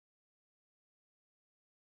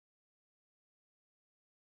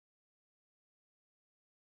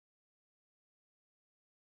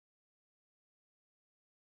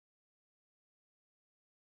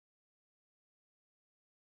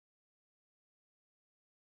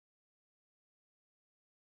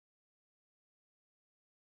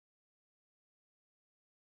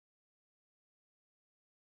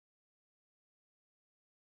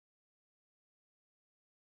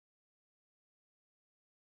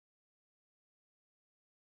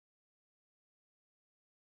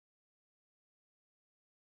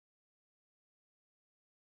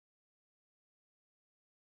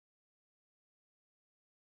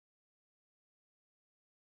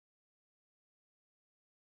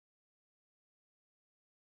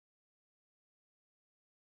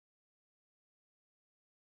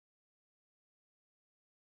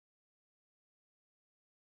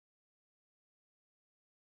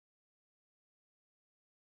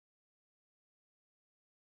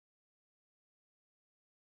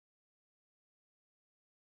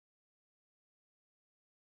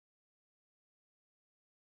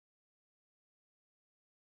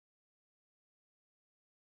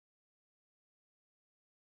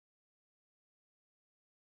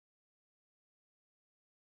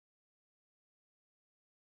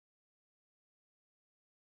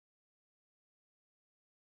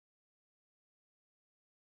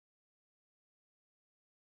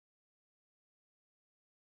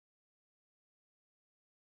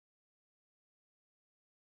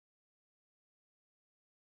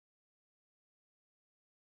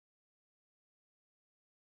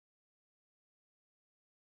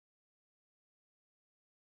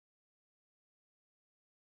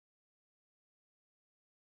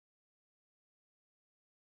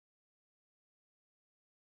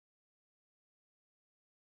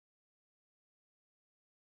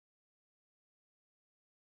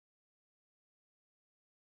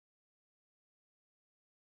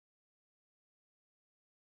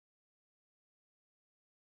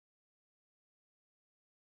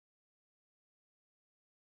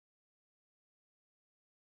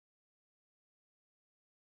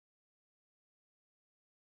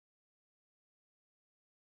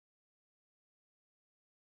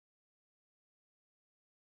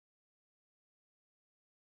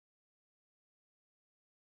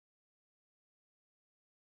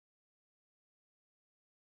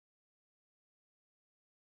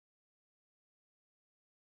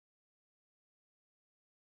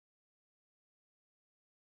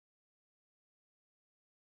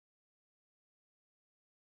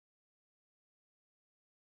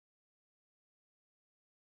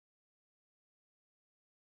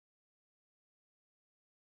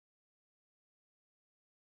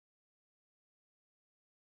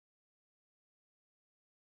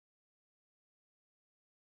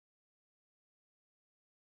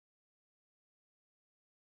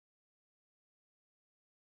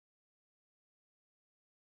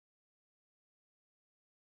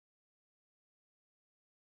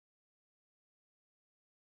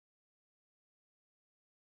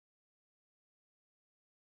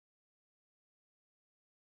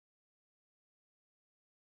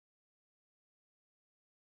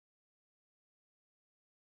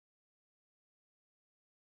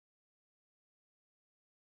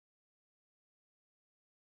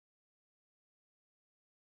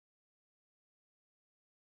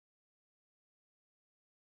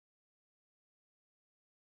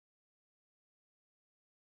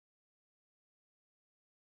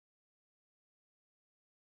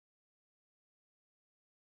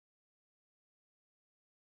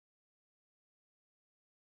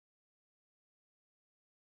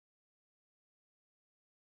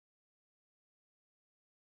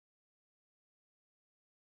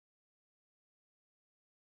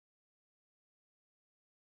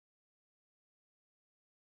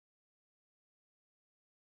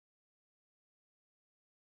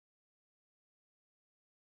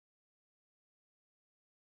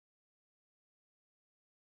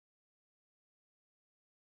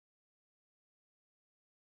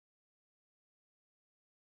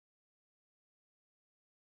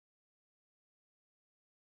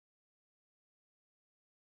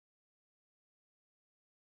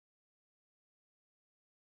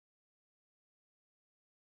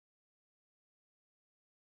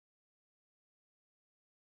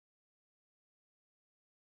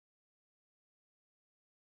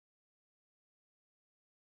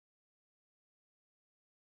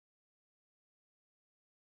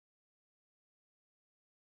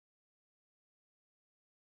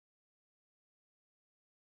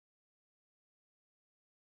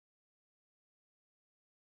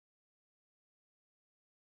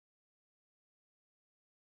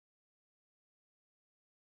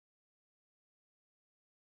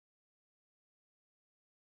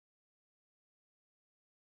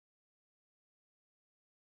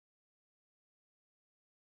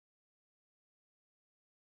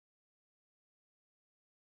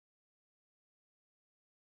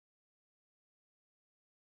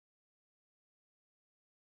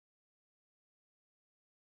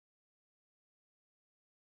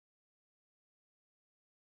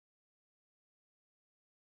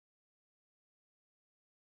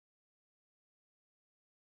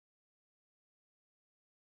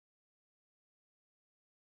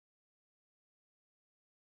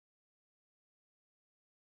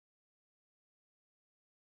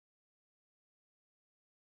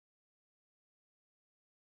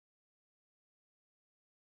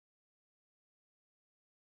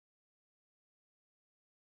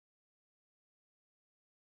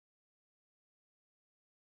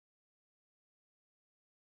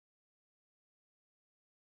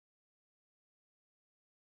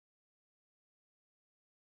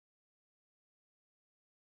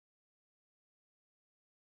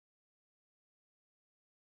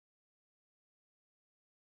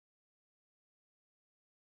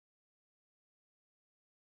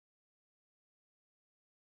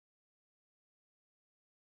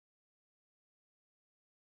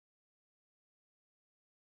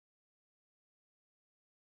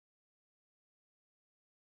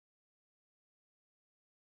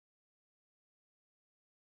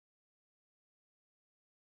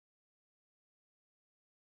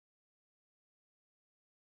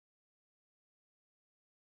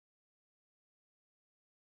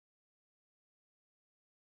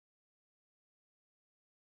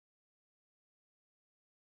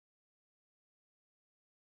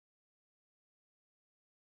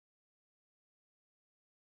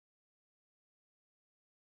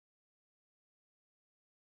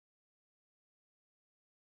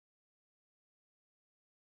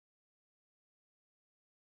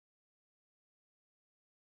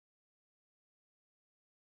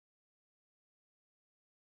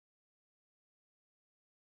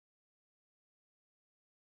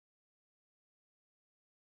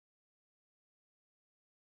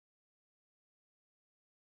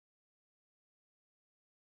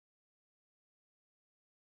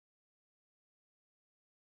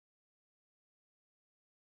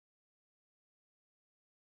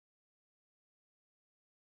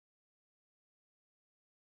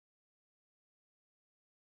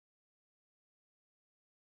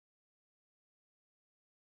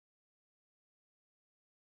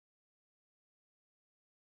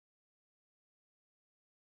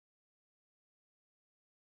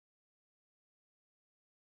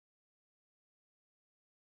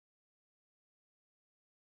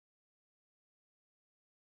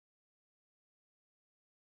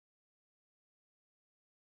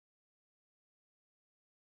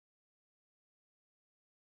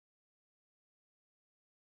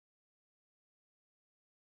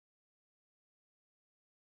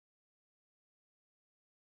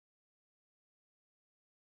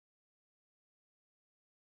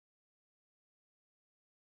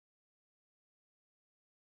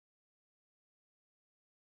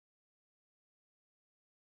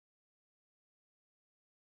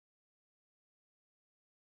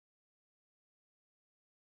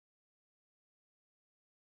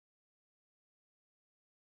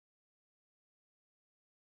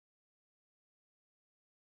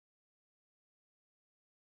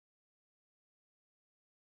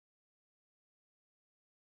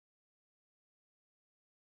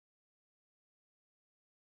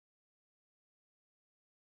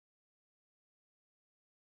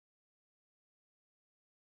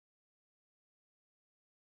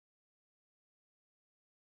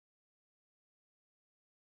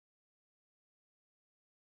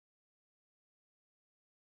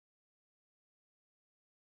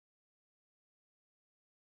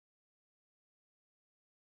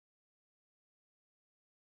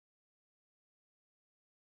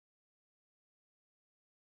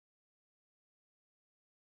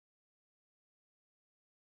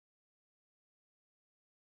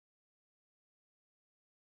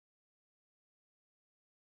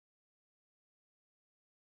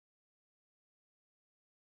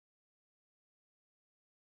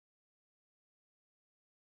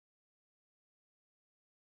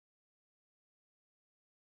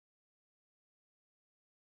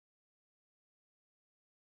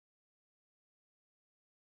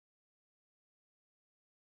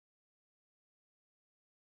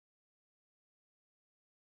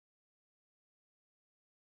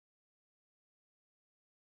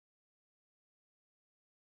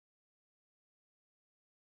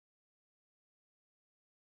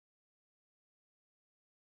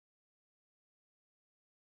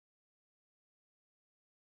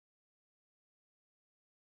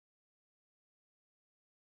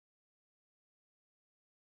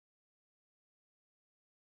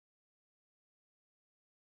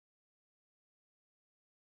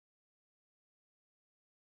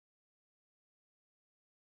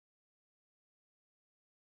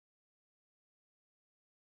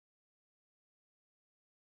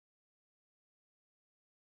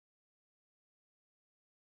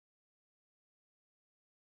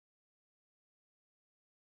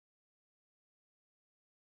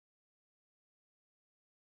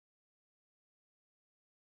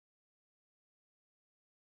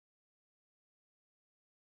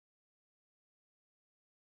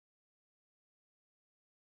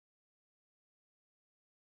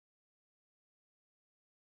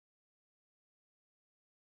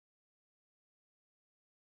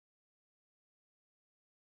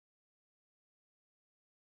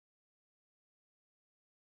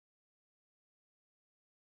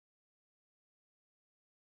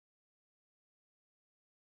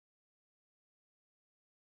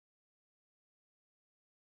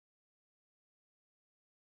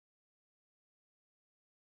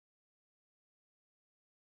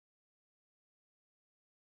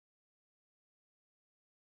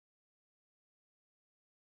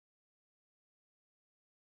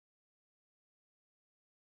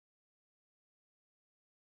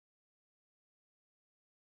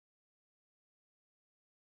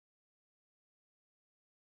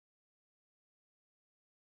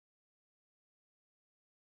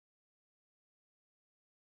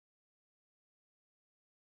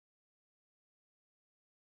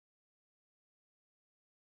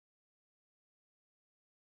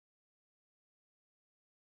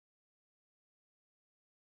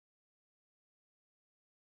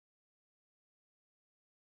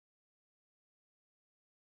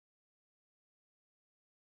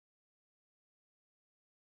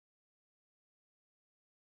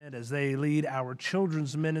as they lead our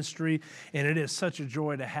children's ministry, and it is such a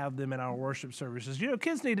joy to have them in our worship services. You know,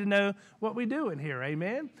 kids need to know what we do in here,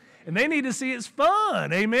 amen? And they need to see it's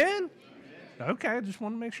fun, amen? Okay, I just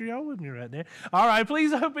want to make sure y'all with me right there. All right,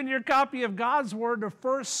 please open your copy of God's Word to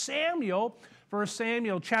 1 Samuel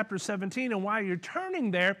chapter 17, and while you're turning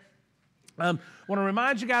there, I want to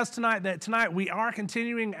remind you guys tonight we are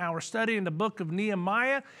continuing our study in the book of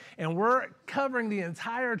Nehemiah, and we're covering the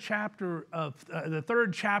entire chapter of the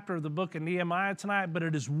third chapter of the book of Nehemiah tonight, but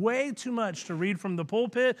it is way too much to read from the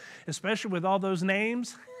pulpit, especially with all those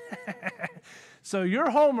names. So your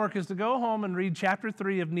homework is to go home and read chapter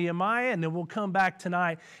 3 of Nehemiah, and then we'll come back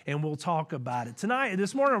tonight and we'll talk about it.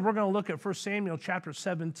 This morning, we're going to look at 1 Samuel chapter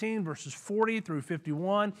 17, verses 40 through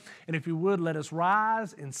 51. And if you would, let us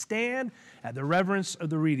rise and stand at the reverence of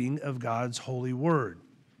the reading of God's holy word.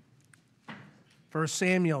 1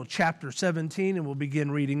 Samuel chapter 17, and we'll begin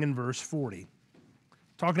reading in verse 40.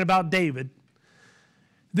 Talking about David.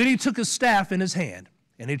 Then he took his staff in his hand,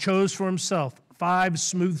 and he chose for himself 5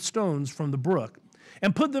 smooth stones from the brook,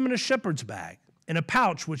 and put them in a shepherd's bag, in a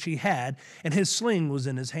pouch which he had, and his sling was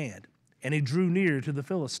in his hand. And he drew near to the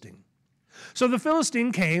Philistine. So the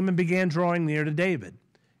Philistine came and began drawing near to David,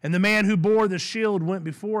 and the man who bore the shield went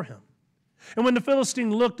before him. And when the Philistine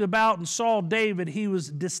looked about and saw David, he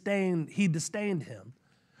disdained him,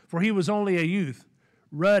 for he was only a youth,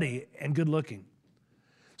 ruddy and good-looking.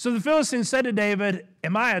 So the Philistine said to David,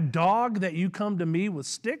 "Am I a dog that you come to me with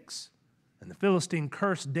sticks?" And the Philistine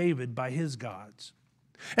cursed David by his gods.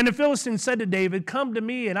 And the Philistine said to David, "Come to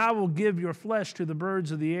me, and I will give your flesh to the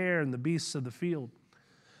birds of the air and the beasts of the field."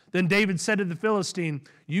 Then David said to the Philistine,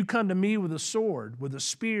 "You come to me with a sword, with a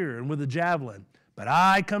spear, and with a javelin, but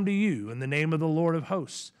I come to you in the name of the Lord of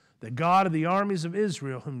hosts, the God of the armies of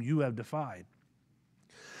Israel, whom you have defied.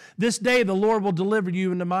 This day the Lord will deliver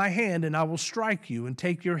you into my hand, and I will strike you and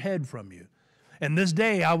take your head from you. And this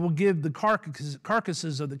day I will give the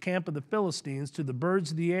carcasses of the camp of the Philistines to the birds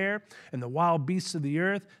of the air and the wild beasts of the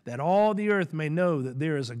earth, that all the earth may know that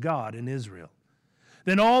there is a God in Israel.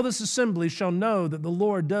 Then all this assembly shall know that the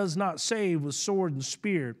Lord does not save with sword and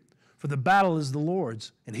spear, for the battle is the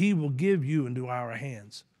Lord's, and he will give you into our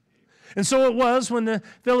hands." And so it was, when the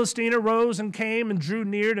Philistine arose and came and drew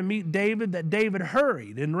near to meet David, that David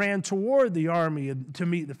hurried and ran toward the army to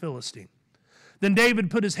meet the Philistine. Then David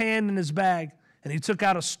put his hand in his bag, and he took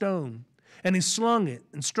out a stone, and he slung it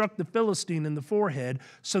and struck the Philistine in the forehead,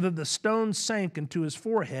 so that the stone sank into his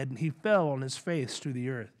forehead, and he fell on his face to the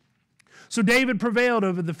earth. So David prevailed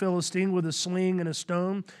over the Philistine with a sling and a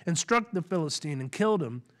stone, and struck the Philistine and killed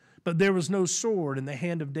him, but there was no sword in the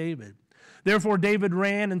hand of David. Therefore David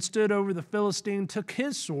ran and stood over the Philistine, took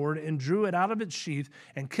his sword, and drew it out of its sheath,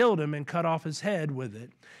 and killed him, and cut off his head with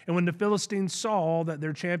it. And when the Philistines saw that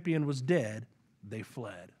their champion was dead, they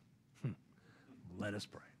fled. Let us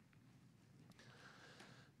pray.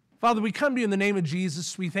 Father, we come to you in the name of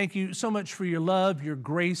Jesus. We thank you so much for your love, your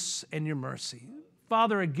grace, and your mercy.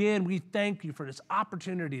 Father, again, we thank you for this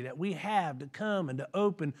opportunity that we have to come and to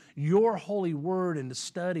open your holy word and to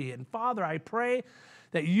study it. And Father, I pray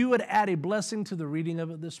that you would add a blessing to the reading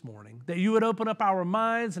of it this morning, that you would open up our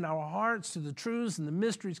minds and our hearts to the truths and the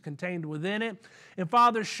mysteries contained within it. And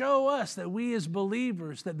Father, show us that we as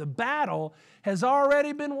believers, that the battle has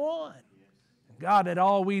already been won. God, that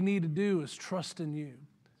all we need to do is trust in you.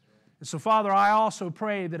 And so, Father, I also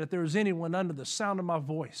pray that if there is anyone under the sound of my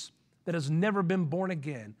voice that has never been born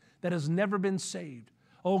again, that has never been saved,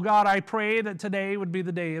 oh God, I pray that today would be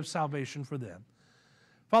the day of salvation for them.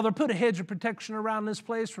 Father, put a hedge of protection around this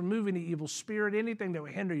place from moving the evil spirit, anything that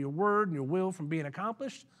would hinder your word and your will from being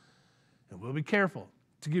accomplished. And we'll be careful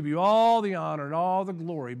to give you all the honor and all the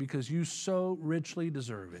glory because you so richly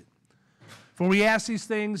deserve it. For we ask these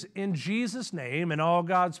things in Jesus' name, and all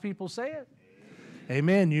God's people say it.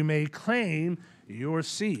 Amen. You may claim your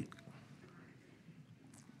seat.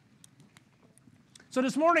 So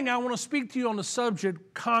this morning I want to speak to you on the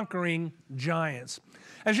subject, conquering giants.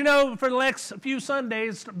 As you know, for the next few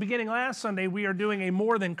Sundays, beginning last Sunday, we are doing a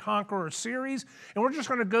More Than Conqueror series, and we're just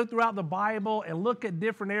going to go throughout the Bible and look at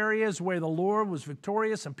different areas where the Lord was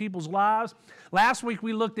victorious in people's lives. Last week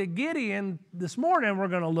we looked at Gideon. This morning we're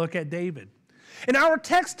going to look at David. And our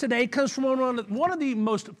text today comes from one of the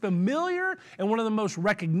most familiar and one of the most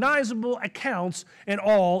recognizable accounts in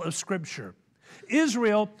all of Scripture.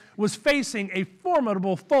 Israel was facing a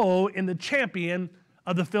formidable foe in the champion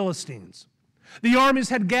of the Philistines. The armies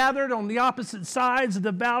had gathered on the opposite sides of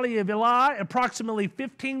the valley of Elah, approximately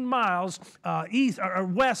 15 miles east or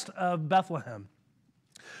west of Bethlehem.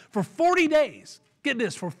 For 40 days, get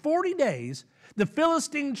this, for 40 days, the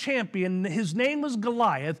Philistine champion, his name was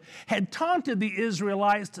Goliath, had taunted the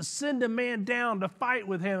Israelites to send a man down to fight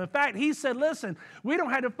with him. In fact, he said, listen, we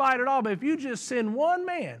don't have to fight at all, but if you just send one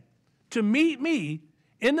man to meet me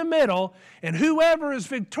in the middle, and whoever is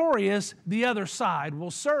victorious, the other side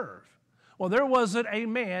will serve. Well, there wasn't a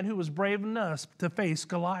man who was brave enough to face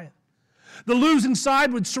Goliath. The losing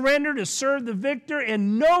side would surrender to serve the victor,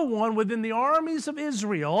 and no one within the armies of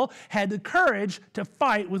Israel had the courage to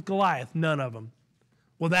fight with Goliath. None of them.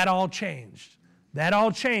 Well, that all changed. That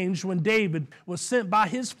all changed when David was sent by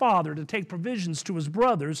his father to take provisions to his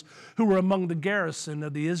brothers who were among the garrison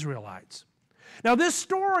of the Israelites. Now, this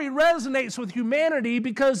story resonates with humanity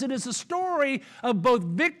because it is a story of both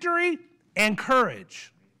victory and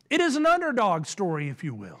courage. It is an underdog story, if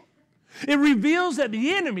you will. It reveals that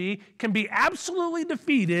the enemy can be absolutely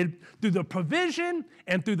defeated through the provision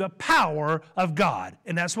and through the power of God.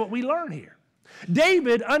 And that's what we learn here.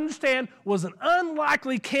 David, understand, was an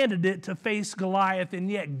unlikely candidate to face Goliath,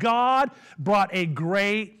 and yet God brought a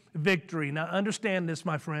great victory. Now, understand this,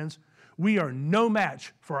 my friends. We are no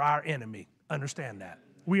match for our enemy. Understand that.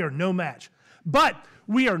 We are no match. But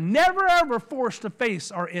we are never, ever forced to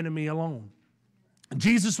face our enemy alone.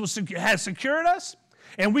 Jesus has secured us,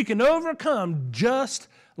 and we can overcome just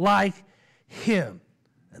like him.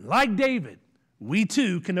 And like David, we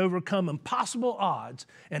too can overcome impossible odds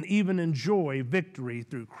and even enjoy victory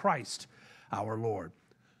through Christ our Lord.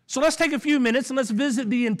 So let's take a few minutes and let's visit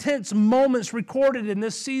the intense moments recorded in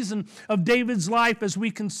this season of David's life as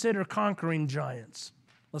we consider conquering giants.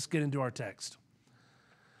 Let's get into our text.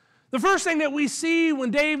 The first thing that we see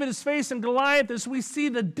when David is facing Goliath is we see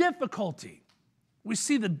the difficulty. We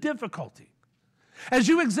see the difficulty. As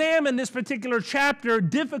you examine this particular chapter,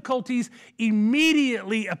 difficulties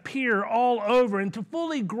immediately appear all over. And to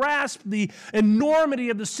fully grasp the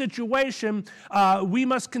enormity of the situation, we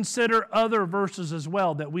must consider other verses as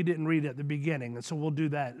well that we didn't read at the beginning. And so we'll do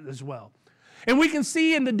that as well. And we can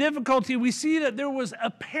see in the difficulty, we see that there was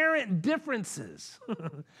apparent differences,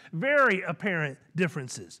 very apparent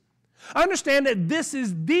differences. Understand that this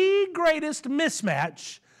is the greatest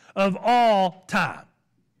mismatch of all time.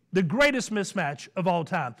 The greatest mismatch of all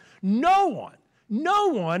time. No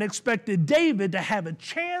one expected David to have a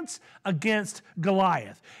chance against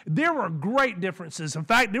Goliath. There were great differences. In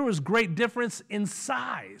fact, there was great difference in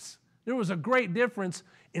size. There was a great difference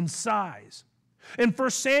in size. In 1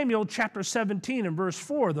 Samuel chapter 17 and verse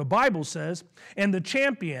 4, the Bible says, and the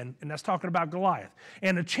champion, and that's talking about Goliath,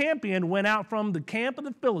 and a champion went out from the camp of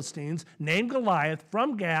the Philistines, named Goliath,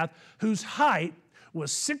 from Gath, whose height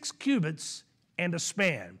was 6 cubits and a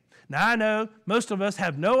span. Now, I know most of us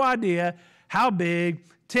have no idea how big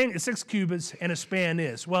 6 cubits and a span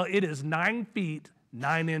is. Well, it is 9 feet,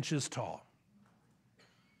 9 inches tall.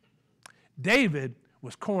 David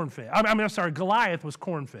was corn-fed. Goliath was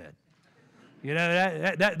corn-fed. You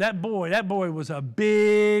know, that boy was a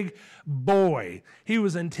big boy. He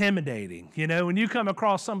was intimidating. You know, when you come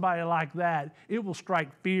across somebody like that, it will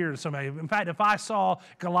strike fear to somebody. In fact, if I saw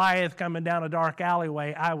Goliath coming down a dark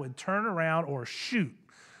alleyway, I would turn around or shoot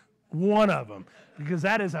one of them, because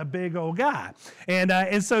that is a big old guy.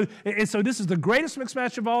 And so this is the greatest mixed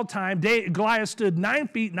match of all time. Goliath stood 9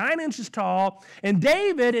 feet, 9 inches tall. And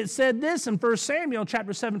David, it said this in 1 Samuel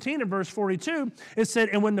chapter 17 and verse 42. It said,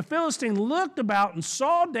 and when the Philistine looked about and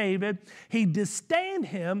saw David, he disdained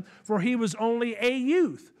him, for he was only a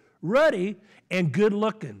youth, ruddy and good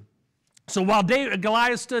looking. So while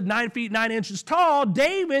Goliath stood 9 feet, 9 inches tall,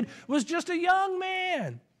 David was just a young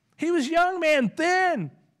man. He was young man,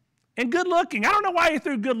 thin, and good looking. I don't know why you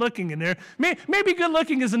threw good looking in there. Maybe good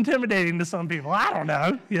looking is intimidating to some people. I don't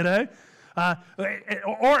know, you know.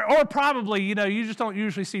 Or probably, you know, you just don't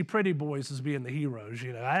usually see pretty boys as being the heroes,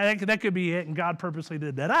 you know. That could be it, and God purposely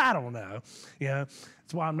did that. I don't know. You know,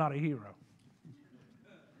 that's why I'm not a hero.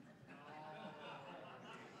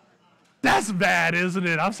 That's bad, isn't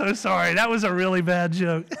it? I'm so sorry. That was a really bad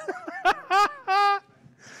joke.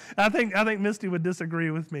 I think Misty would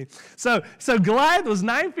disagree with me. So Goliath was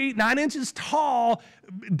 9 feet, 9 inches tall.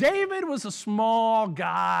 David was a small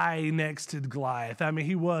guy next to Goliath. I mean,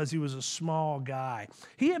 he was a small guy.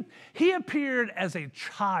 He appeared as a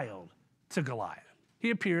child to Goliath.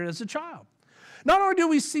 He appeared as a child. Not only do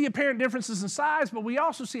we see apparent differences in size, but we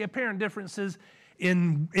also see apparent differences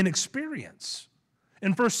in experience.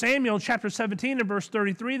 In 1 Samuel chapter 17 and verse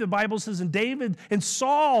 33, the Bible says, and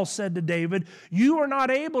Saul said to David, you are not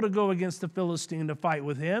able to go against the Philistine to fight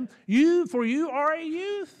with him, for you are a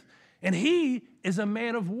youth, and he is a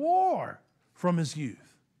man of war from his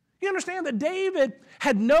youth. You understand that David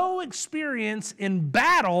had no experience in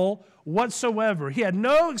battle whatsoever. He had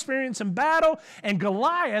no experience in battle, and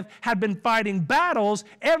Goliath had been fighting battles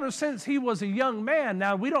ever since he was a young man.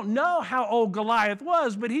 Now, we don't know how old Goliath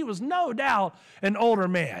was, but he was no doubt an older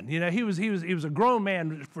man. You know, he was a grown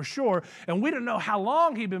man for sure, and we don't know how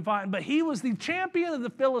long he'd been fighting, but he was the champion of the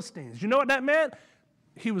Philistines. You know what that meant?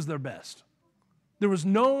 He was their best. There was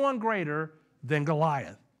no one greater than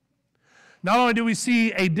Goliath. Not only do we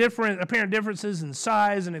see apparent differences in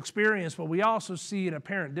size and experience, but we also see an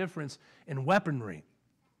apparent difference in weaponry.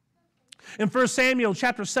 In 1 Samuel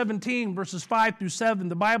chapter 17, verses 5 through 7,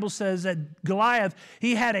 the Bible says that Goliath,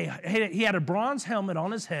 he had a bronze helmet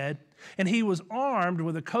on his head, and he was armed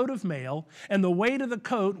with a coat of mail, and the weight of the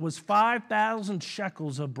coat was 5,000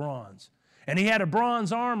 shekels of bronze. And he had a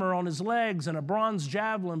bronze armor on his legs and a bronze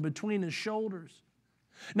javelin between his shoulders.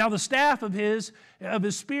 Now the staff of his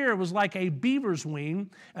spear was like a beaver's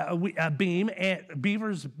beam.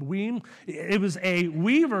 Beaver's beam. It was a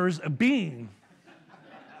weaver's beam.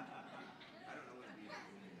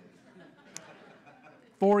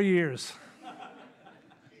 4 years.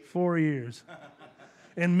 4 years.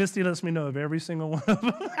 And Misty lets me know of every single one of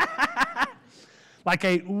them. Like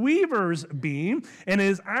a weaver's beam, and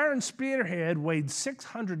his iron spearhead weighed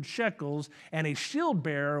 600 shekels, and a shield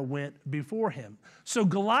bearer went before him. So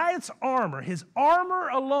Goliath's armor, his armor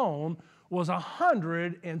alone, was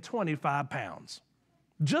 125 pounds.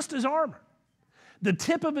 Just his armor. The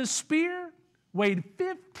tip of his spear weighed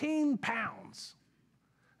 15 pounds.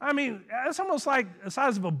 I mean, it's almost like the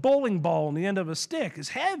size of a bowling ball on the end of a stick. It's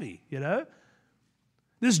heavy, you know.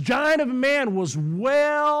 This giant of a man was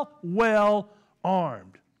well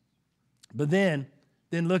armed. But then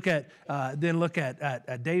look at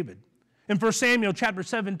David. In 1 Samuel chapter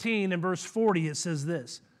 17 and verse 40, it says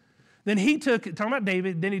this. Then he took, talking about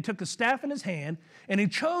David, then he took a staff in his hand, and he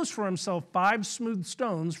chose for himself 5 smooth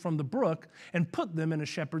stones from the brook and put them in a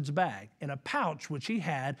shepherd's bag, in a pouch which he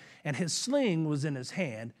had, and his sling was in his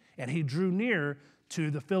hand, and he drew near to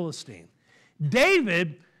the Philistine.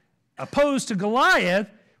 David, opposed to Goliath,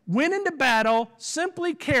 went into battle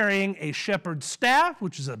simply carrying a shepherd's staff,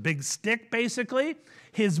 which is a big stick basically,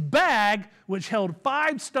 his bag, which held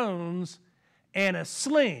 5 stones, and a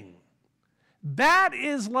sling. That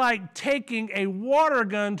is like taking a water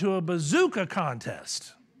gun to a bazooka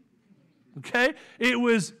contest. Okay? It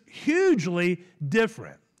was hugely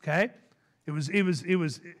different. Okay? It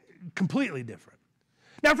was completely different.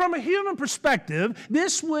 Now, from a human perspective,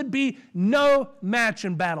 this would be no match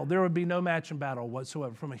in battle. There would be no match in battle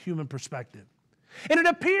whatsoever from a human perspective. And it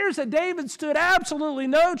appears that David stood absolutely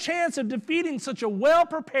no chance of defeating such a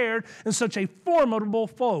well-prepared and such a formidable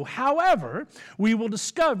foe. However, we will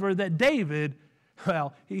discover that David,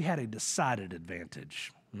 well, he had a decided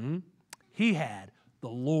advantage. He had the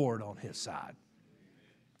Lord on his side.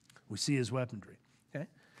 We see his weaponry. Okay?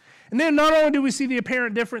 And then not only do we see the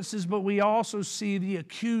apparent differences, but we also see the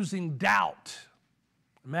accusing doubt.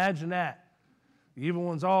 Imagine that. The evil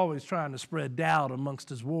one's always trying to spread doubt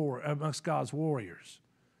amongst God's warriors.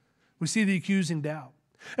 We see the accusing doubt.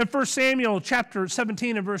 In 1 Samuel chapter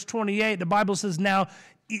 17 and verse 28, the Bible says, now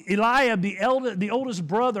Eliab, the oldest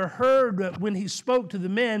brother, heard when he spoke to the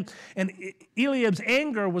men, and Eliab's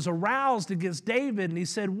anger was aroused against David, and he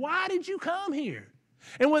said, why did you come here?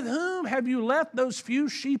 And with whom have you left those few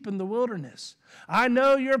sheep in the wilderness? I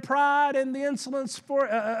know your pride and the insolence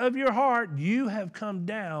of your heart. You have come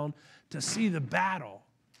down to see the battle.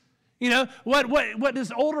 You know, what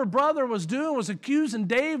this older brother was doing was accusing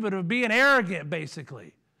David of being arrogant,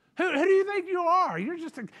 basically. Who do you think you are? You're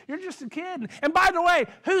just a kid. And by the way,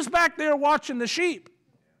 who's back there watching the sheep?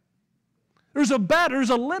 There's a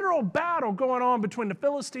literal battle going on between the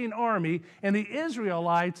Philistine army and the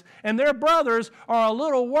Israelites, and their brothers are a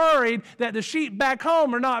little worried that the sheep back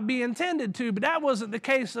home are not being tended to, but that wasn't the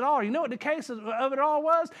case at all. You know what the case of it all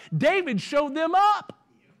was? David showed them up.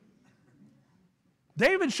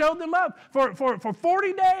 David showed them up. For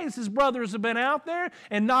 40 days, his brothers have been out there,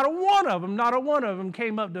 and not a one of them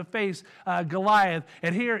came up to face Goliath.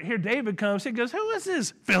 And here David comes. He goes, who is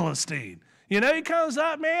this Philistine? You know, he comes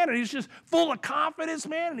up, man, and he's just full of confidence,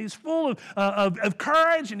 man, and he's full of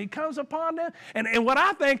courage, and he comes upon them. And what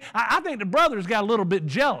I think the brothers got a little bit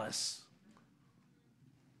jealous.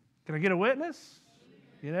 Can I get a witness?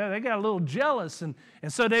 You know, they got a little jealous, and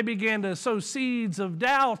so they began to sow seeds of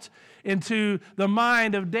doubt into the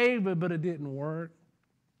mind of David, but it didn't work.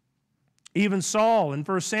 Even Saul, in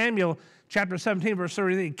 1 Samuel chapter 17, verse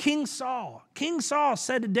 33, King Saul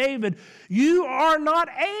said to David, you are not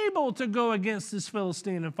able to go against this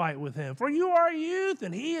Philistine and fight with him, for you are a youth,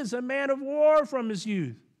 and he is a man of war from his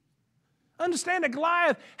youth. Understand that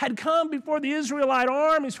Goliath had come before the Israelite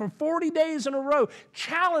armies for 40 days in a row,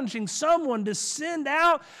 challenging someone to send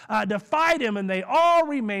out to fight him, and they all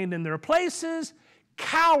remained in their places,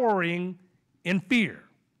 cowering in fear.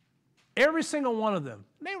 Every single one of them.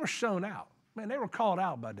 They were shown out. Man, they were called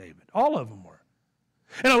out by David. All of them were.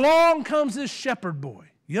 And along comes this shepherd boy,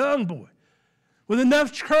 young boy, with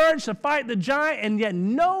enough courage to fight the giant, and yet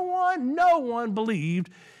no one believed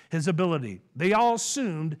his ability. They all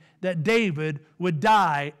assumed that David would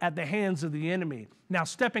die at the hands of the enemy. Now,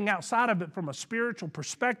 stepping outside of it from a spiritual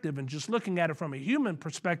perspective and just looking at it from a human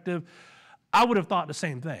perspective, I would have thought the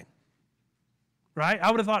same thing. Right?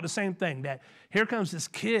 I would have thought the same thing, that here comes this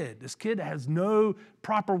kid that has no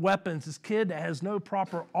proper weapons, this kid that has no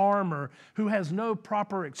proper armor, who has no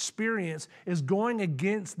proper experience, is going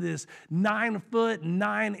against this 9-foot,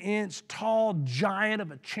 9-inch tall giant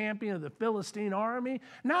of a champion of the Philistine army.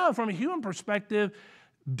 No, from a human perspective,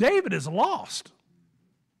 David is lost.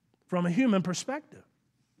 From a human perspective,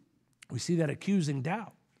 we see that accusing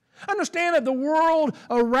doubt. Understand that the world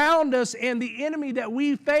around us and the enemy that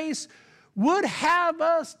we face would have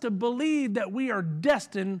us to believe that we are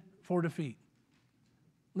destined for defeat.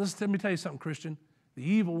 Listen, let me tell you something, Christian. The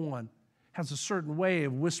evil one has a certain way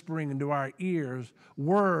of whispering into our ears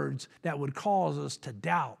words that would cause us to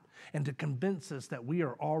doubt and to convince us that we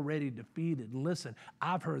are already defeated. And listen,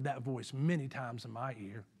 I've heard that voice many times in my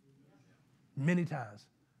ear. Many times.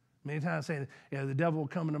 Many times saying, the devil will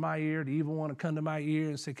come into my ear, the evil one will come to my ear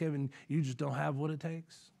and say, Kevin, you just don't have what it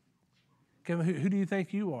takes. Kevin, who do you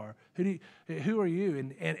think you are? Who are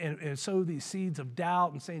you? And sow these seeds of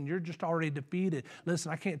doubt and saying you're just already defeated.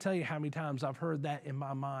 Listen, I can't tell you how many times I've heard that in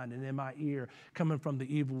my mind and in my ear coming from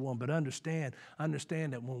the evil one. But understand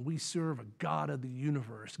that when we serve a God of the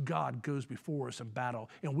universe, God goes before us in battle,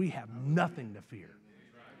 and we have nothing to fear.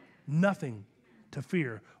 Nothing to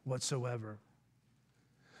fear whatsoever.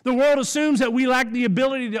 The world assumes that we lack the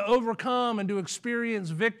ability to overcome and to experience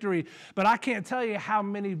victory, but I can't tell you how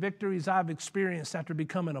many victories I've experienced after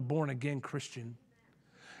becoming a born-again Christian.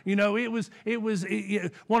 You know, it was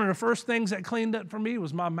one of the first things that cleaned up for me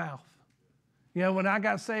was my mouth. You know, when I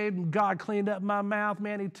got saved, God cleaned up my mouth,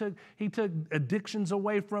 man. He took addictions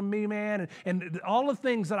away from me, man. And all the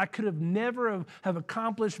things that I could have never have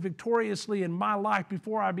accomplished victoriously in my life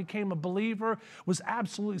before I became a believer was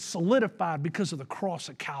absolutely solidified because of the cross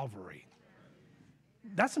at Calvary.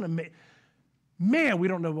 That's an amazing... Man, we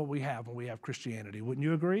don't know what we have when we have Christianity. Wouldn't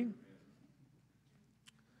you agree?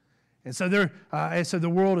 And so the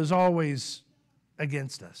world is always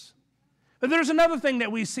against us. But there's another thing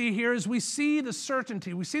that we see here is we see the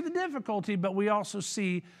certainty. We see the difficulty, but we also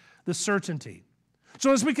see the certainty.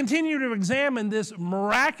 So as we continue to examine this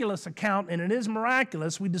miraculous account, and it is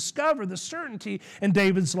miraculous, we discover the certainty in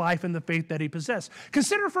David's life and the faith that he possessed.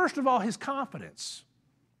 Consider, first of all, his confidence.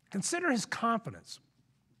 Consider his confidence.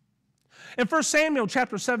 In 1 Samuel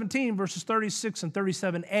chapter 17, verses 36 and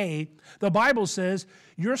 37a, the Bible says,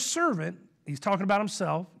 your servant, he's talking about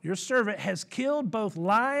himself, your servant has killed both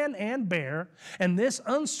lion and bear, and this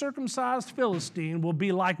uncircumcised Philistine will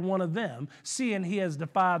be like one of them, seeing he has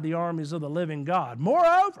defied the armies of the living God.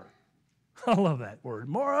 Moreover, I love that word,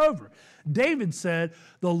 moreover, David said,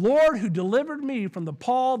 the Lord who delivered me from the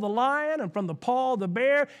paw of the lion and from the paw of the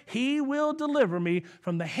bear, he will deliver me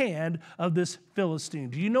from the hand of this Philistine.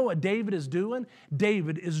 Do you know what David is doing?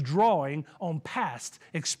 David is drawing on past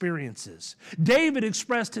experiences. David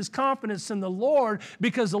expressed his confidence in the Lord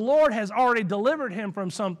because the Lord has already delivered him from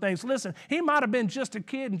some things. Listen, he might have been just a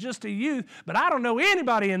kid and just a youth, but I don't know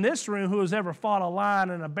anybody in this room who has ever fought a lion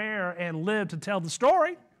and a bear and lived to tell the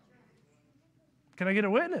story. Can I get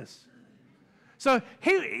a witness? So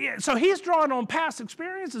he's drawing on past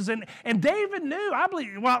experiences, and David knew, I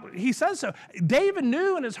believe, well, he says so. David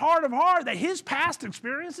knew in his heart of heart that his past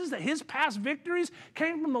experiences, that his past victories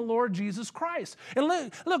came from the Lord Jesus Christ. And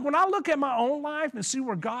look, when I look at my own life and see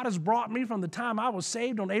where God has brought me from the time I was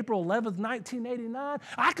saved on April 11th, 1989,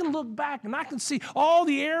 I can look back and I can see all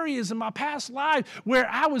the areas in my past life where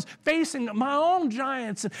I was facing my own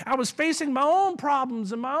giants, and I was facing my own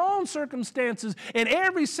problems and my own circumstances, and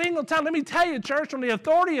every single time, let me tell you, church, on the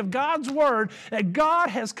authority of God's word, that God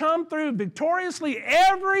has come through victoriously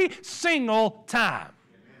every single time.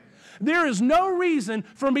 There is no reason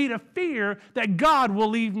for me to fear that God will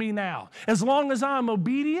leave me now. As long as I'm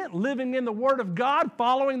obedient, living in the Word of God,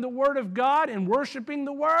 following the Word of God, and worshiping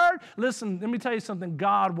the Word, listen, let me tell you something,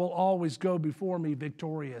 God will always go before me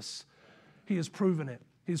victorious. He has proven it.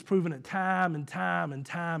 He's proven it time and time and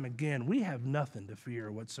time again. We have nothing to fear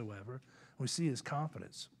whatsoever. We see his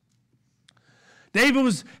confidence.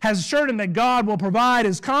 David has assured him that God will provide.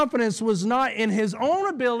 His confidence was not in his own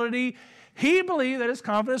ability. he believed that his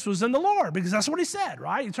confidence was in the Lord because that's what he said,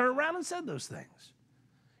 right? He turned around and said those things.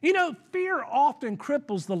 You know, fear often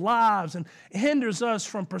cripples the lives and hinders us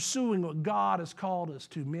from pursuing what God has called us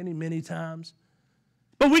to many, many times.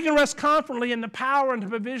 But we can rest confidently in the power and the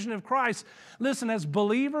provision of Christ. Listen, as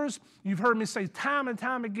believers, you've heard me say time and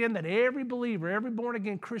time again that every believer, every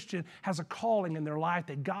born-again Christian has a calling in their life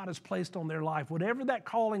that God has placed on their life, whatever that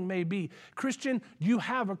calling may be. Christian, you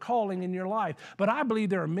have a calling in your life. But I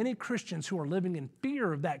believe there are many Christians who are living in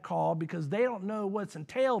fear of that call because they don't know what's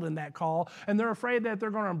entailed in that call, and they're afraid that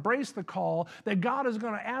they're going to embrace the call, that God is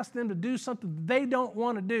going to ask them to do something they don't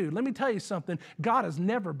want to do. Let me tell you something. God has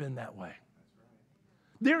never been that way.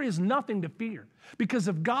 There is nothing to fear because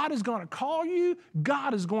if God is going to call you,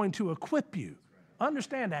 God is going to equip you.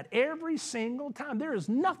 Understand that every single time. There is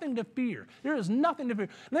nothing to fear. There is nothing to fear.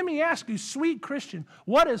 Let me ask you, sweet Christian,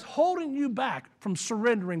 what is holding you back from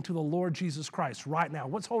surrendering to the Lord Jesus Christ right now?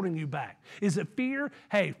 What's holding you back? Is it fear?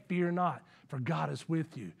 Hey, fear not, for God is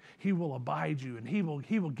with you. He will abide you, and He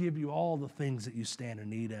will give you all the things that you stand in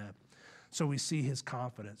need of. So we see His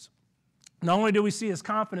confidence. Not only do we see His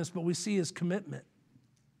confidence, but we see His commitment.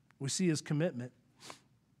 We see His commitment.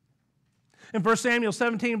 In 1 Samuel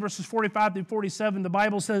 17, verses 45 through 47, the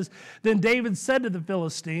Bible says, Then David said to the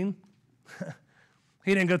Philistine,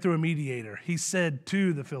 he didn't go through a mediator. He said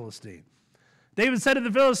to the Philistine. David said to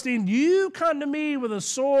the Philistine, You come to me with a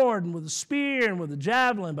sword and with a spear and with a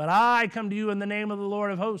javelin, but I come to you in the name of the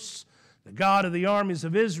Lord of hosts, the God of the armies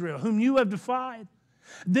of Israel, whom you have defied.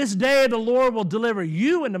 This day the Lord will deliver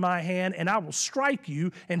you into my hand, and I will strike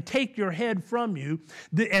you and take your head from you.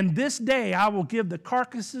 And this day I will give the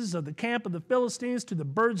carcasses of the camp of the Philistines to the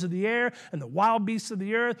birds of the air and the wild beasts of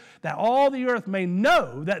the earth, that all the earth may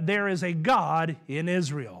know that there is a God in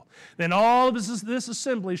Israel. Then all of this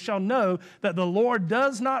assembly shall know that the Lord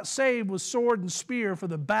does not save with sword and spear, for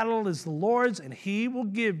the battle is the Lord's, and He will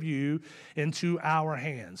give you into our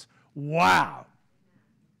hands. Wow.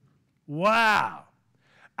 Wow.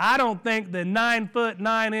 I don't think the 9-foot,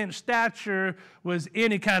 9-inch stature was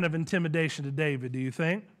any kind of intimidation to David, do you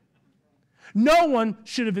think? No one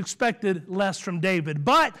should have expected less from David,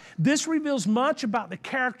 but this reveals much about the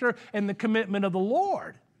character and the commitment of the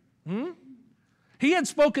Lord. He had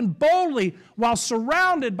spoken boldly while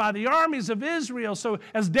surrounded by the armies of Israel. So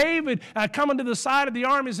as David coming to the side of the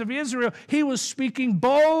armies of Israel, he was speaking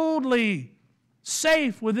boldly,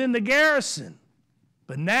 safe within the garrison.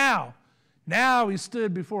 But now he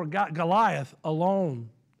stood before Goliath alone.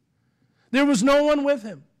 There was no one with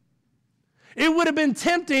him. It would have been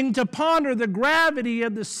tempting to ponder the gravity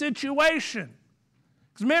of the situation.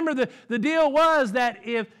 Because remember, the deal was that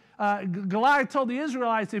if Goliath told the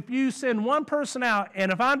Israelites, if you send one person out,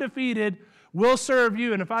 and if I'm defeated, we'll serve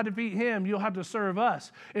you, and if I defeat him, you'll have to serve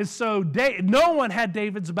us. And so no one had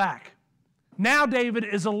David's back. Now David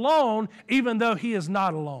is alone, even though he is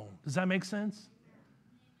not alone. Does that make sense?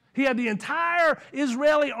 He had the entire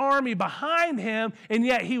Israeli army behind him, and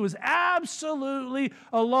yet he was absolutely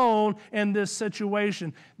alone in this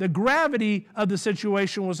situation. The gravity of the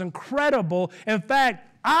situation was incredible. In fact,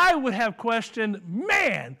 I would have questioned,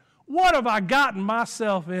 man, what have I gotten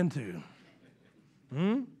myself into?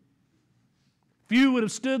 Few would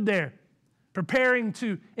have stood there preparing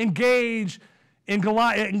to engage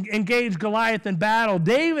Goliath in battle.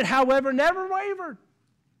 David, however, never wavered.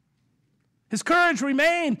 His courage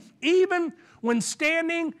remained even when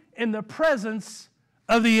standing in the presence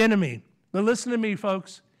of the enemy. But listen to me,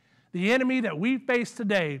 folks. The enemy that we face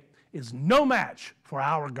today is no match for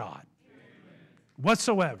our God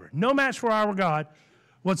whatsoever. No match for our God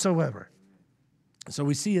whatsoever. So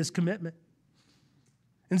we see His commitment.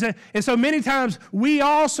 And so many times we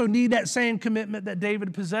also need that same commitment that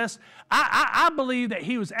David possessed. I believe that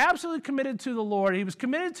he was absolutely committed to the Lord. He was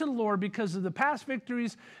committed to the Lord because of the past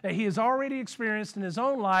victories that he has already experienced in his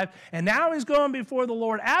own life. And now he's going before the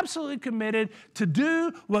Lord absolutely committed to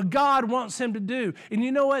do what God wants him to do. And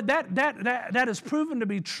you know what? That has proven to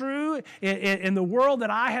be true in the world that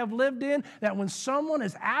I have lived in, that when someone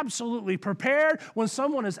is absolutely prepared, when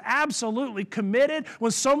someone is absolutely committed,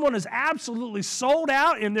 when someone is absolutely sold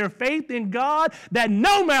out in their faith in God, that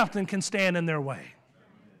no mountain can stand in their way.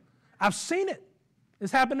 I've seen it.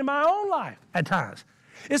 It's happened in my own life at times.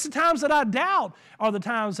 It's the times that I doubt are the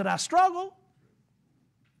times that I struggle.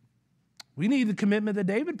 We need the commitment that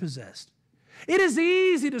David possessed. It is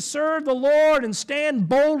easy to serve the Lord and stand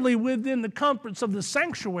boldly within the comforts of the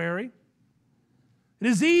sanctuary. It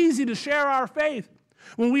is easy to share our faith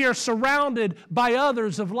when we are surrounded by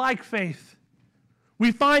others of like faith.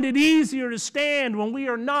 We find it easier to stand when we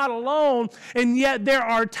are not alone, and yet there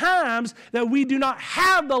are times that we do not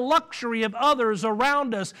have the luxury of others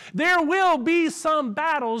around us. There will be some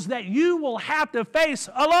battles that you will have to face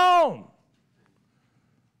alone.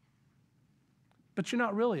 But you're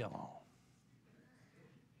not really alone.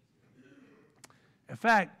 In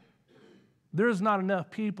fact, there's not enough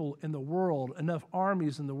people in the world, enough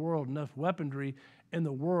armies in the world, enough weaponry in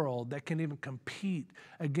the world that can even compete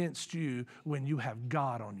against you when you have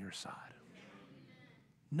God on your side.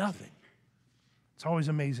 Nothing. It's always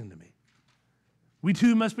amazing to me. We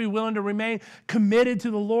too must be willing to remain committed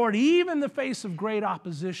to the Lord, even in the face of great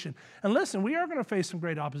opposition. And listen, we are going to face some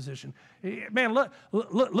great opposition. Man,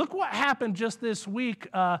 look what happened just this week.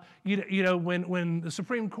 When the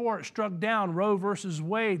Supreme Court struck down Roe versus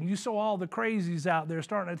Wade, and you saw all the crazies out there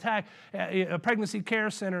starting to attack pregnancy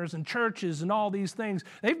care centers and churches and all these things.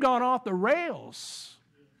 They've gone off the rails.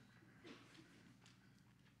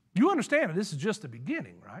 You understand that this is just the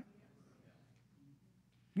beginning, right?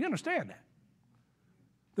 You understand that.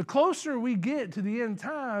 The closer we get to the end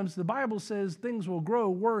times, the Bible says things will grow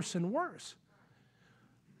worse and worse.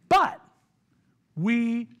 But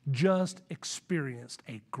we just experienced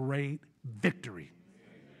a great victory.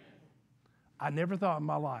 I never thought in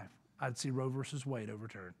my life I'd see Roe versus Wade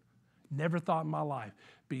overturned. Never thought in my life,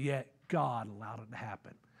 but yet God allowed it to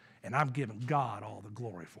happen. And I'm giving God all the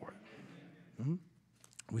glory for it. Mm-hmm.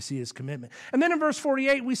 We see his commitment. And then in verse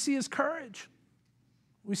 48, we see his courage.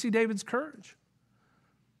 We see David's courage.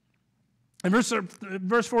 In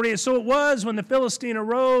verse 48, so it was when the Philistine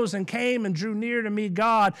arose and came and drew near to meet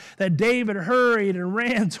God that David hurried and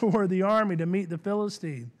ran toward the army to meet the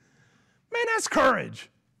Philistine. Man, that's courage.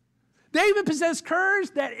 David possessed courage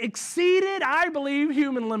that exceeded, I believe,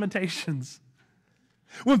 human limitations.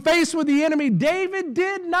 When faced with the enemy, David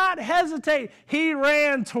did not hesitate. He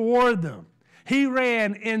ran toward them. He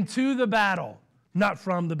ran into the battle, not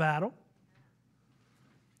from the battle.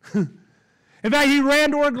 In fact, he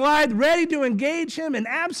ran toward Goliath, ready to engage him in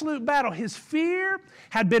absolute battle. His fear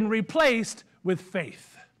had been replaced with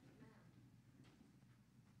faith.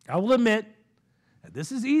 I will admit that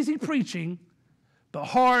this is easy preaching, but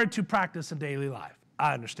hard to practice in daily life.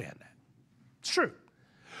 I understand that. It's true.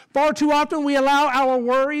 Far too often we allow our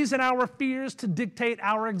worries and our fears to dictate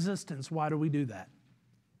our existence. Why do we do that?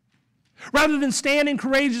 Rather than standing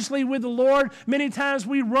courageously with the Lord, many times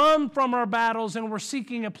we run from our battles and we're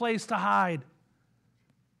seeking a place to hide.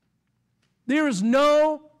 There is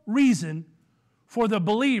no reason for the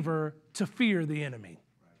believer to fear the enemy.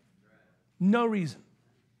 No reason.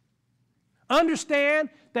 Understand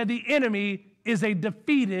that the enemy is a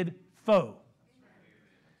defeated foe.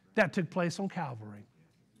 That took place on Calvary.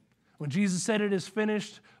 When Jesus said it is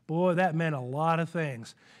finished, boy, that meant a lot of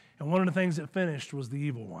things. And one of the things it finished was the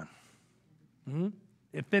evil one.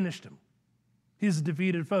 It finished him. He's a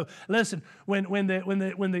defeated foe. Listen, when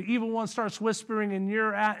the evil one starts whispering in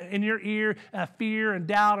your ear fear and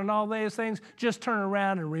doubt and all those things, just turn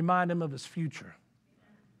around and remind him of his future.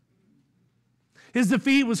 His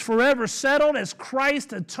defeat was forever settled as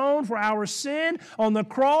Christ atoned for our sin on the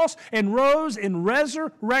cross and rose in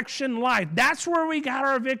resurrection life. That's where we got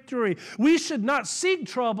our victory. We should not seek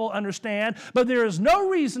trouble, understand, but there is no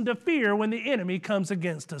reason to fear when the enemy comes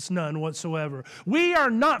against us, none whatsoever. We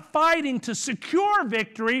are not fighting to secure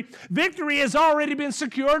victory. Victory has already been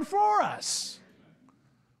secured for us.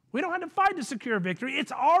 We don't have to fight to secure victory.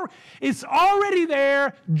 It's already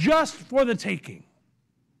there just for the taking.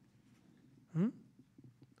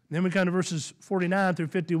 Then we come to verses 49 through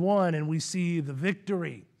 51, and we see the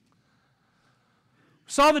victory.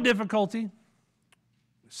 We saw the difficulty. We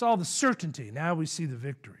saw the certainty. Now we see the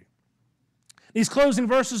victory. These closing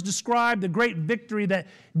verses describe the great victory that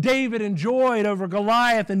David enjoyed over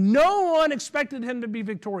Goliath, and no one expected him to be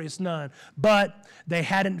victorious, none. But they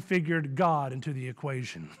hadn't figured God into the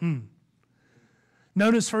equation.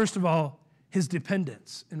 Notice, first of all, his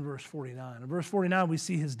dependence in verse 49. In verse 49, we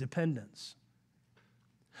see his dependence.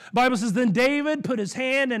 The Bible says, then David put his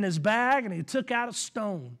hand in his bag and he took out a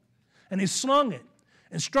stone and he slung it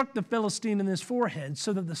and struck the Philistine in his forehead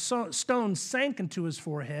so that the stone sank into his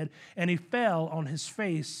forehead and he fell on his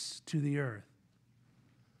face to the earth.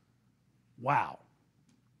 Wow.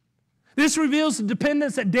 This reveals the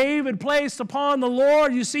dependence that David placed upon the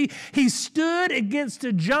Lord. You see, he stood against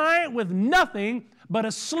a giant with nothing but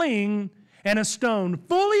a sling and a stone,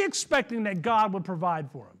 fully expecting that God would provide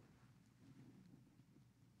for him.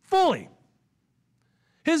 Fully.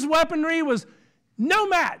 His weaponry was no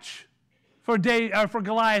match for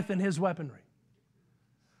Goliath and his weaponry.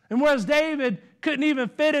 And whereas David couldn't even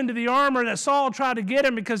fit into the armor that Saul tried to get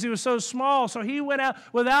him because he was so small, so he went out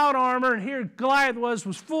without armor, and here Goliath was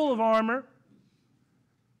full of armor.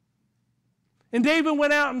 And David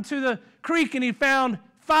went out into the creek and he found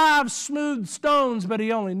 5 smooth stones, but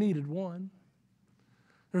he only needed 1.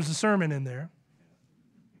 There's a sermon in there.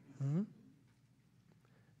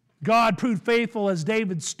 God proved faithful as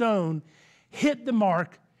David's stone hit the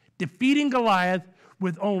mark, defeating Goliath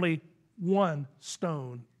with only 1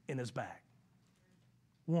 stone in his back.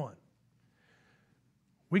 1.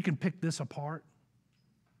 We can pick this apart.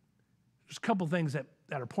 There's a couple things that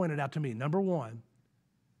are pointed out to me. Number 1,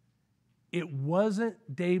 it wasn't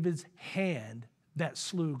David's hand that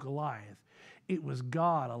slew Goliath. It was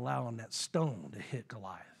God allowing that stone to hit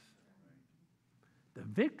Goliath. The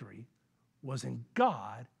victory was in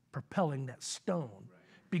God propelling that stone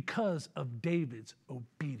because of David's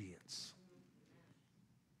obedience.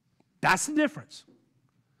 That's the difference.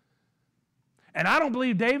 And I don't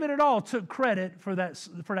believe David at all took credit for that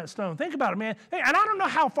stone. Think about it, man. And I don't know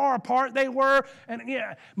how far apart they were. And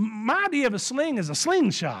yeah, my idea of a sling is a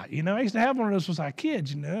slingshot. You know, I used to have one of those when I was a kid,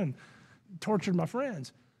 you know, and tortured my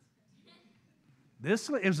friends. This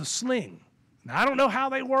is a sling. Now, I don't know how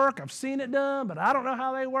they work. I've seen it done, but I don't know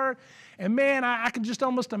how they work. And man, I can just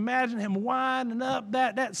almost imagine him winding up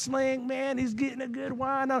that sling. Man, he's getting a good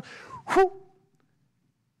wind on. Whew.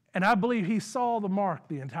 And I believe he saw the mark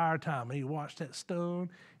the entire time. And he watched that stone,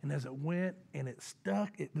 and as it went and it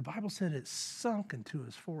stuck, the Bible said it sunk into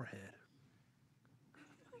his forehead.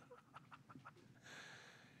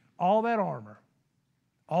 All that armor,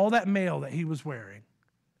 all that mail that he was wearing,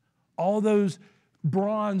 all those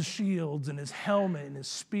bronze shields and his helmet and his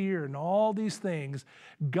spear and all these things,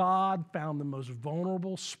 God found the most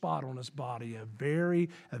vulnerable spot on his body, a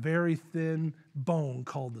very thin bone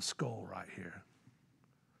called the skull right here.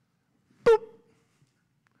 Boop.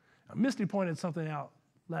 Now, Misty pointed something out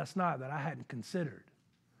last night that I hadn't considered.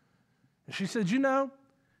 And she said, you know,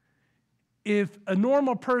 if a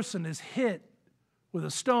normal person is hit with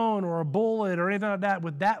a stone or a bullet or anything like that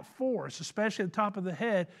with that force, especially at the top of the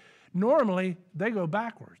head, normally they go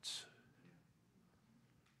backwards.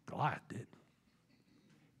 Goliath did.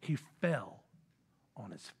 He fell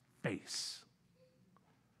on his face.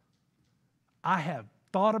 I have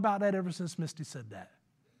thought about that ever since Misty said that.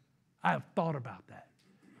 I have thought about that.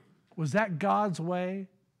 Was that God's way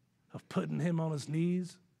of putting him on his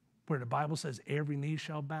knees, where the Bible says every knee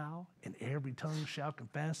shall bow and every tongue shall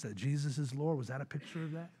confess that Jesus is Lord? Was that a picture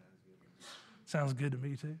of that? Sounds good to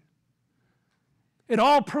me too. It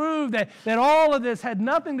all proved that all of this had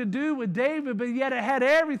nothing to do with David, but yet it had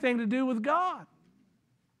everything to do with God.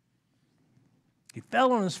 He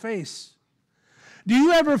fell on his face. Do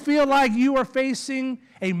you ever feel like you are facing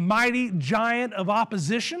a mighty giant of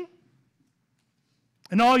opposition?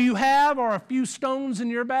 And all you have are a few stones in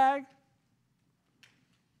your bag?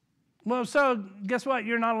 Well, so guess what?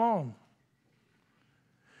 You're not alone.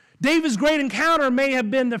 David's great encounter may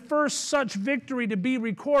have been the first such victory to be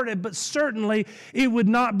recorded, but certainly it would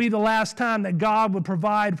not be the last time that God would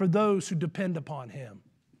provide for those who depend upon him,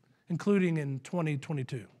 including in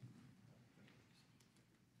 2022.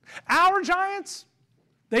 Our giants,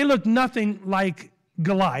 they look nothing like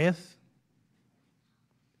Goliath.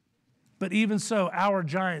 But even so, our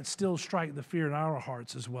giants still strike the fear in our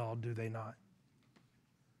hearts as well, do they not?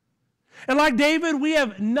 And like David, we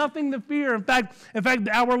have nothing to fear. In fact,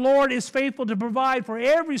 our Lord is faithful to provide for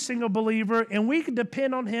every single believer, and we can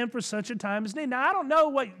depend on him for such a time as need. Now, I don't know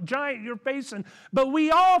what giant you're facing, but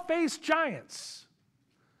we all face giants.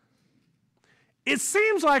 It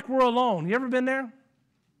seems like we're alone. You ever been there?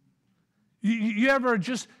 You ever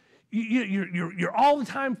just... You're all the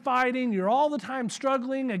time fighting. You're all the time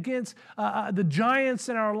struggling against the giants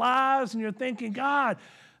in our lives, and you're thinking, God,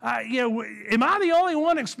 am I the only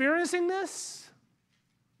one experiencing this?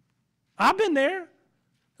 I've been there.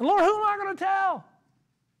 And Lord, who am I going to tell?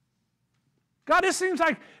 God, this seems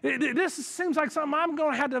like something I'm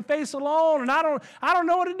going to have to face alone, and I don't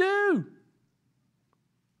know what to do. And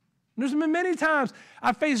there's been many times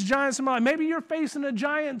I've faced giants in my life. Maybe you're facing a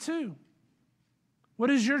giant too. What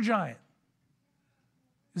is your giant?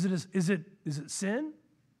 Is it sin?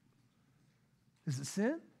 Is it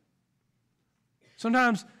sin?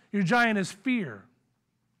 Sometimes your giant is fear.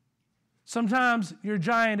 Sometimes your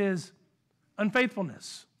giant is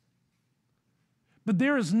unfaithfulness. But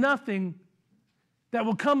there is nothing that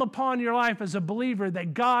will come upon your life as a believer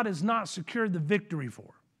that God has not secured the victory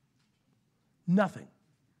for. Nothing.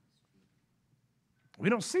 We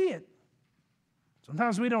don't see it.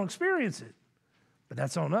 Sometimes we don't experience it. But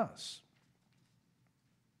that's on us.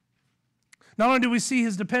 Not only do we see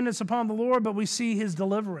his dependence upon the Lord, but we see his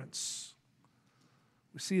deliverance.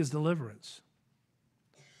 We see his deliverance.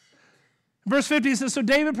 Verse 50 says, so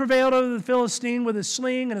David prevailed over the Philistine with a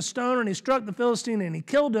sling and a stone, and he struck the Philistine and he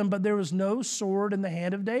killed him, but there was no sword in the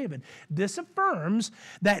hand of David. This affirms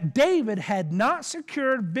that David had not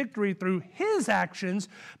secured victory through his actions,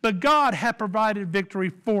 but God had provided victory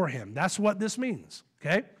for him. That's what this means,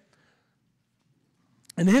 okay?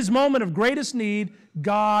 In his moment of greatest need,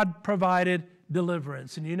 God provided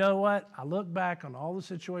deliverance. And you know what? I look back on all the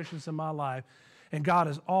situations in my life, and God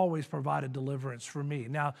has always provided deliverance for me.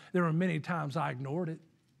 Now, there were many times I ignored it.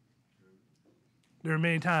 There were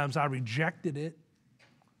many times I rejected it,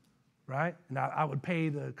 right? And I would pay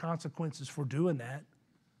the consequences for doing that.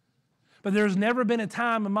 But there's never been a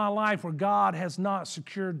time in my life where God has not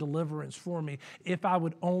secured deliverance for me if I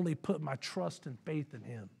would only put my trust and faith in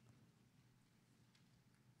him.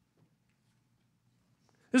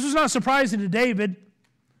 This was not surprising to David.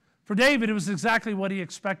 For David, it was exactly what he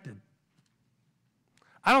expected.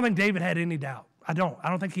 I don't think David had any doubt. I don't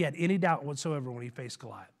think he had any doubt whatsoever when he faced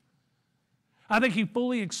Goliath. I think he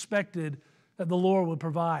fully expected that the Lord would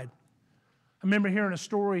provide. I remember hearing a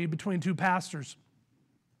story between two pastors.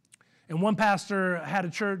 And one pastor had a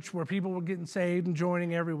church where people were getting saved and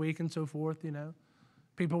joining every week and so forth, you know.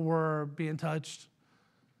 People were being touched.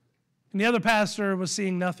 And the other pastor was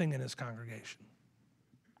seeing nothing in his congregation.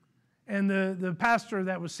 And the pastor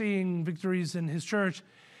that was seeing victories in his church,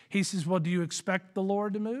 he says, well, do you expect the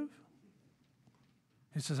Lord to move?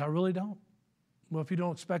 He says, I really don't. Well, if you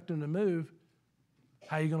don't expect him to move,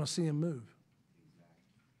 how are you going to see him move?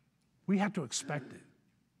 We have to expect it.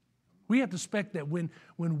 We have to expect that when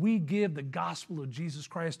we give the gospel of Jesus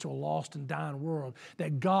Christ to a lost and dying world,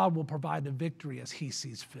 that God will provide the victory as he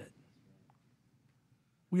sees fit.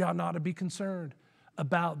 We ought not to be concerned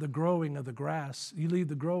about the growing of the grass. You leave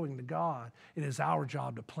the growing to God. It is our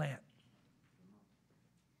job to plant.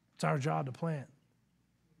 It's our job to plant.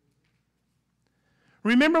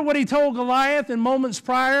 Remember what he told Goliath in moments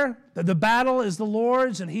prior, that the battle is the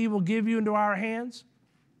Lord's and he will give you into our hands?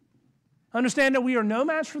 Understand that we are no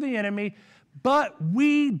match for the enemy, but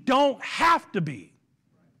we don't have to be.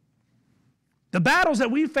 The battles that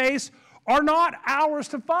we face are not ours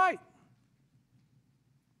to fight.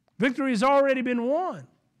 Victory has already been won.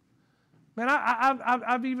 Man,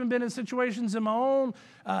 I've even been in situations in my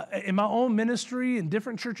own ministry and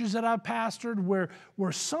different churches that I've pastored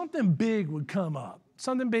where something big would come up,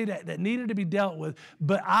 something big that needed to be dealt with.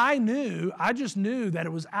 But I just knew that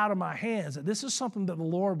it was out of my hands, that this is something that the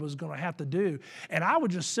Lord was going to have to do. And I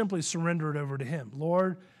would just simply surrender it over to him.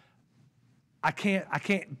 Lord, I can't,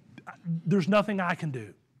 there's nothing I can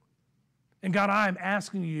do. And God, I am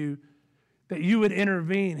asking you that you would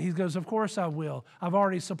intervene. He goes, of course I will. I've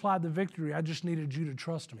already supplied the victory. I just needed you to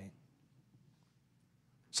trust me.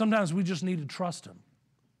 Sometimes we just need to trust him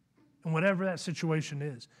in whatever that situation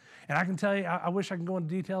is. And I can tell you, I wish I could go into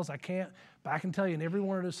details. I can't. But I can tell you in every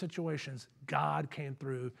one of those situations, God came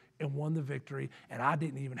through and won the victory, and I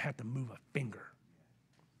didn't even have to move a finger.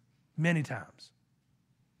 Many times.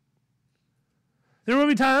 There will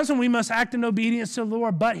be times when we must act in obedience to the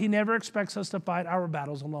Lord, but he never expects us to fight our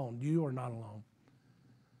battles alone. You are not alone.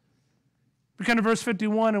 We come to verse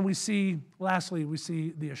 51 and lastly, we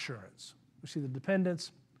see the assurance. We see the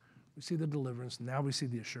dependence, we see the deliverance, and now we see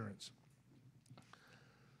the assurance.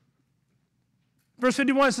 Verse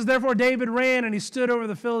 51 says, therefore David ran and he stood over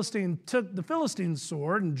the Philistine, took the Philistine's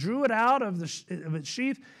sword and drew it out of its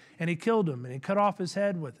sheath, and he killed him, and he cut off his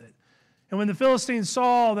head with it. And when the Philistines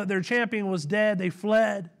saw that their champion was dead, they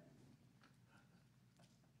fled.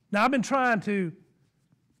 Now, I've been trying to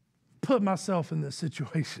put myself in this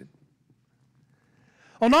situation.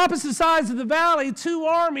 On opposite sides of the valley, two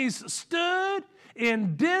armies stood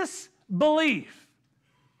in disbelief.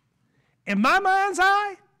 In my mind's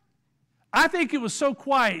eye, I think it was so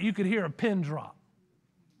quiet you could hear a pin drop.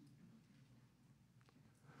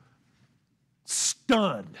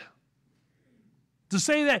 Stunned. To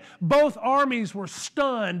say that both armies were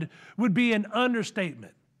stunned would be an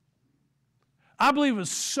understatement. I believe it was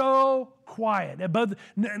so quiet that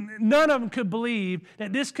none of them could believe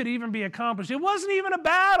that this could even be accomplished. It wasn't even a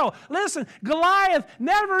battle. Listen, Goliath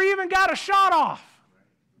never even got a shot off.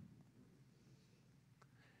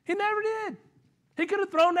 He never did. He could have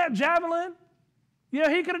thrown that javelin. You know,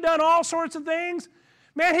 he could have done all sorts of things.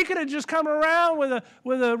 Man, he could have just come around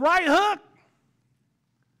with a right hook.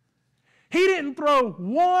 He didn't throw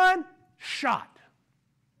one shot.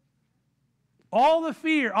 All the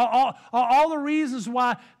fear, all the reasons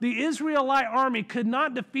why the Israelite army could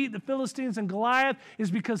not defeat the Philistines and Goliath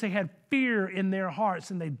is because they had fear in their hearts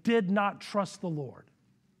and they did not trust the Lord.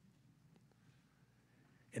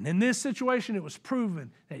 And in this situation, it was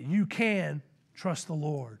proven that you can trust the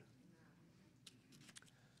Lord.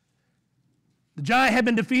 The giant had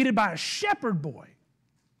been defeated by a shepherd boy,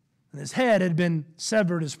 and his head had been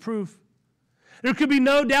severed as proof. There could be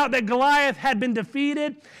no doubt that Goliath had been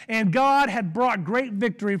defeated, and God had brought great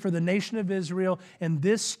victory for the nation of Israel, and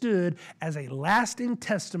this stood as a lasting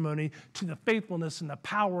testimony to the faithfulness and the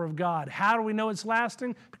power of God. How do we know it's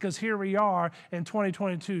lasting? Because here we are in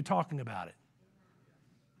 2022 talking about it.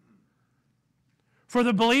 For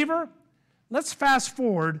the believer, let's fast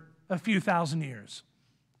forward a few thousand years.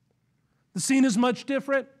 The scene is much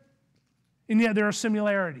different, and yet there are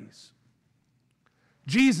similarities.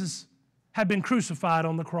 Jesus had been crucified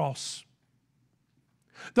on the cross.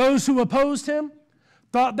 Those who opposed him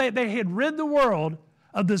thought that they had rid the world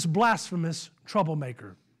of this blasphemous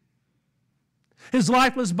troublemaker. His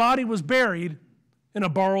lifeless body was buried in a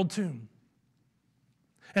borrowed tomb,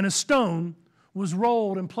 and a stone was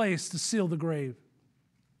rolled in place to seal the grave.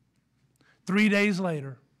 3 days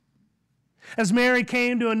later, as Mary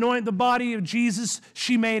came to anoint the body of Jesus,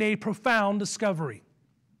 she made a profound discovery.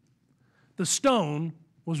 The stone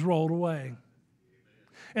was rolled away,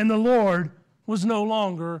 and the Lord was no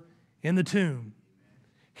longer in the tomb.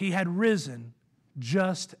 He had risen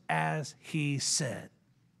just as he said.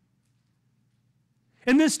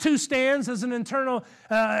 And this too stands as an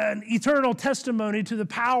eternal testimony to the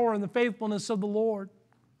power and the faithfulness of the Lord.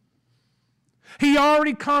 He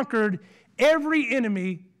already conquered every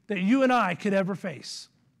enemy that you and I could ever face.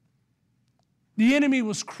 The enemy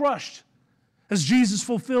was crushed as Jesus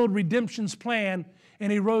fulfilled redemption's plan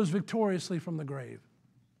and he rose victoriously from the grave.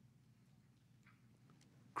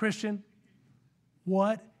 Christian,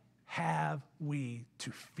 what have we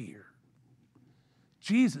to fear?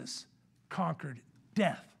 Jesus conquered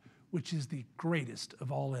death, which is the greatest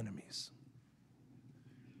of all enemies.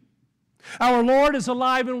 Our Lord is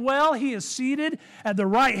alive and well. He is seated at the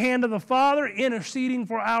right hand of the Father, interceding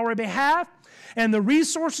for our behalf. And the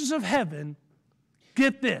resources of heaven,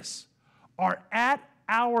 get this, are at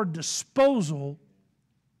our disposal,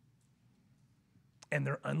 and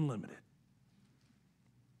they're unlimited.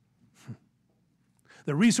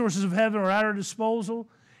 The resources of heaven are at our disposal,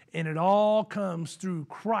 and it all comes through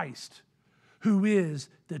Christ, who is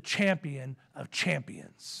the champion of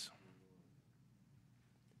champions.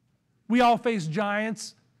 We all face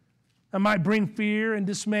giants that might bring fear and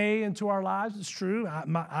dismay into our lives. It's true.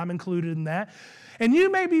 I'm included in that. And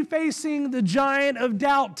you may be facing the giant of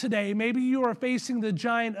doubt today. Maybe you are facing the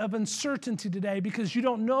giant of uncertainty today because you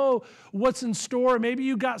don't know what's in store. Maybe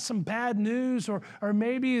you got some bad news, or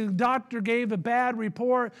maybe a doctor gave a bad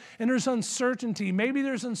report and there's uncertainty. Maybe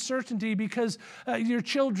there's uncertainty because your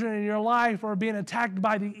children in your life are being attacked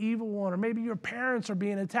by the evil one, or maybe your parents are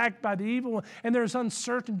being attacked by the evil one, and there's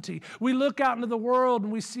uncertainty. We look out into the world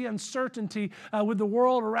and we see uncertainty with the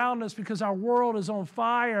world around us because our world is on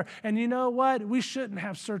fire. And you know what? We shouldn't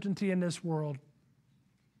have certainty in this world.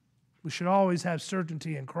 We should always have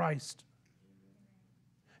certainty in Christ.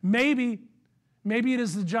 Maybe it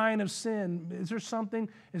is the giant of sin. Is there something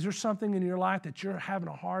in your life that you're having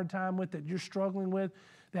a hard time with, that you're struggling with,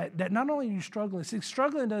 that not only are you struggling, see,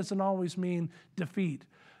 struggling doesn't always mean defeat,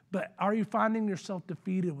 but are you finding yourself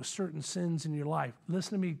defeated with certain sins in your life?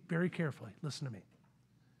 Listen to me very carefully. Listen to me.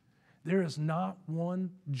 There is not one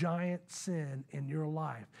giant sin in your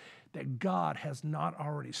life that God has not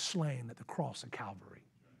already slain at the cross of Calvary.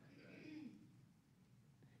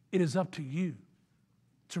 It is up to you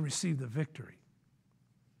to receive the victory.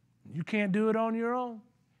 You can't do it on your own.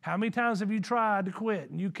 How many times have you tried to quit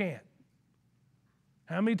and you can't?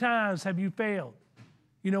 How many times have you failed?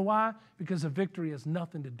 You know why? Because the victory has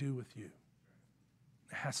nothing to do with you.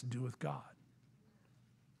 It has to do with God.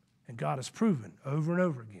 And God has proven over and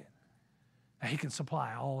over again that He can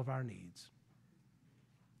supply all of our needs.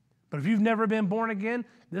 But if you've never been born again,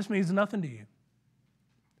 this means nothing to you.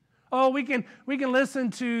 Oh, we can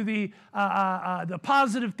listen to the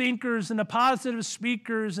positive thinkers and the positive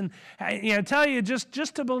speakers and tell you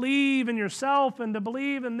just to believe in yourself and to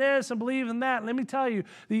believe in this and believe in that. Let me tell you,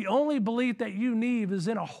 the only belief that you need is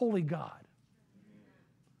in a holy God.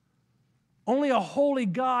 Only a holy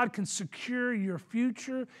God can secure your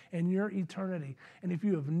future and your eternity. And if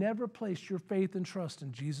you have never placed your faith and trust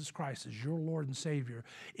in Jesus Christ as your Lord and Savior,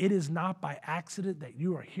 it is not by accident that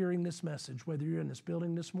you are hearing this message, whether you're in this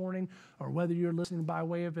building this morning or whether you're listening by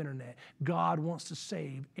way of internet. God wants to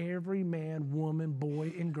save every man, woman,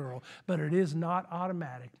 boy, and girl, but it is not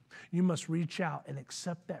automatic. You must reach out and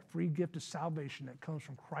accept that free gift of salvation that comes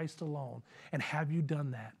from Christ alone. And have you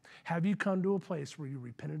done that? Have you come to a place where you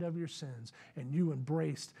repented of your sins and you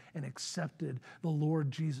embraced and accepted the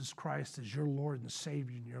Lord Jesus Christ as your Lord and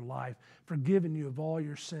Savior in your life, forgiving you of all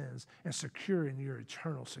your sins and securing your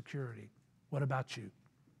eternal security? What about you?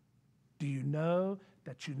 Do you know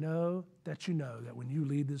that you know that you know that when you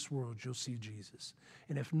leave this world, you'll see Jesus?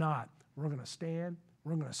 And if not, we're going to stand,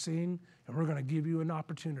 we're going to sing, and we're going to give you an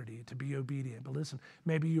opportunity to be obedient. But listen,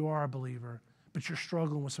 maybe you are a believer, but you're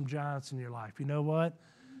struggling with some giants in your life. You know what?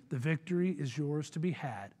 The victory is yours to be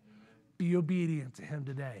had. Be obedient to him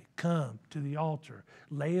today. Come to the altar.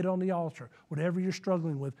 Lay it on the altar. Whatever you're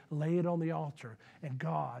struggling with, lay it on the altar, and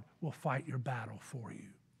God will fight your battle for you.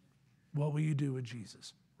 What will you do with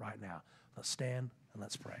Jesus right now? Let's stand and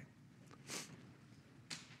let's pray.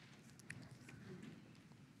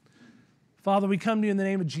 Father, we come to you in the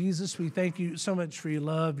name of Jesus. We thank you so much for your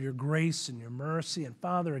love, your grace, and your mercy. And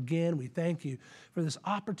Father, again, we thank you for this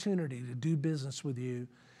opportunity to do business with you.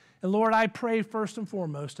 And Lord, I pray first and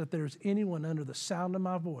foremost that there's anyone under the sound of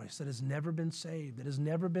my voice that has never been saved, that has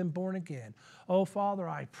never been born again. Oh, Father,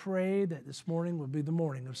 I pray that this morning will be the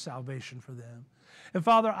morning of salvation for them. And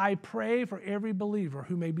Father, I pray for every believer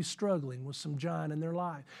who may be struggling with some giant in their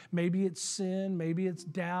life. Maybe it's sin, maybe it's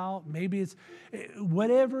doubt, maybe it's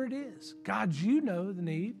whatever it is. God, you know the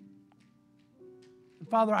need. And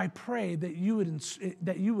Father, I pray that you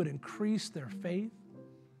would increase their faith,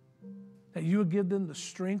 that you would give them the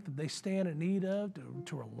strength that they stand in need of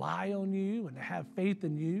to rely on you and to have faith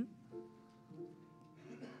in you.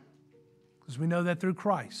 Because we know that through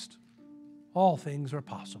Christ, all things are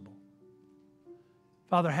possible.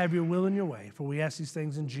 Father, have your will and your way, for we ask these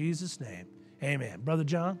things in Jesus' name. Amen. Brother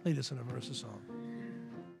John, lead us in a verse of song.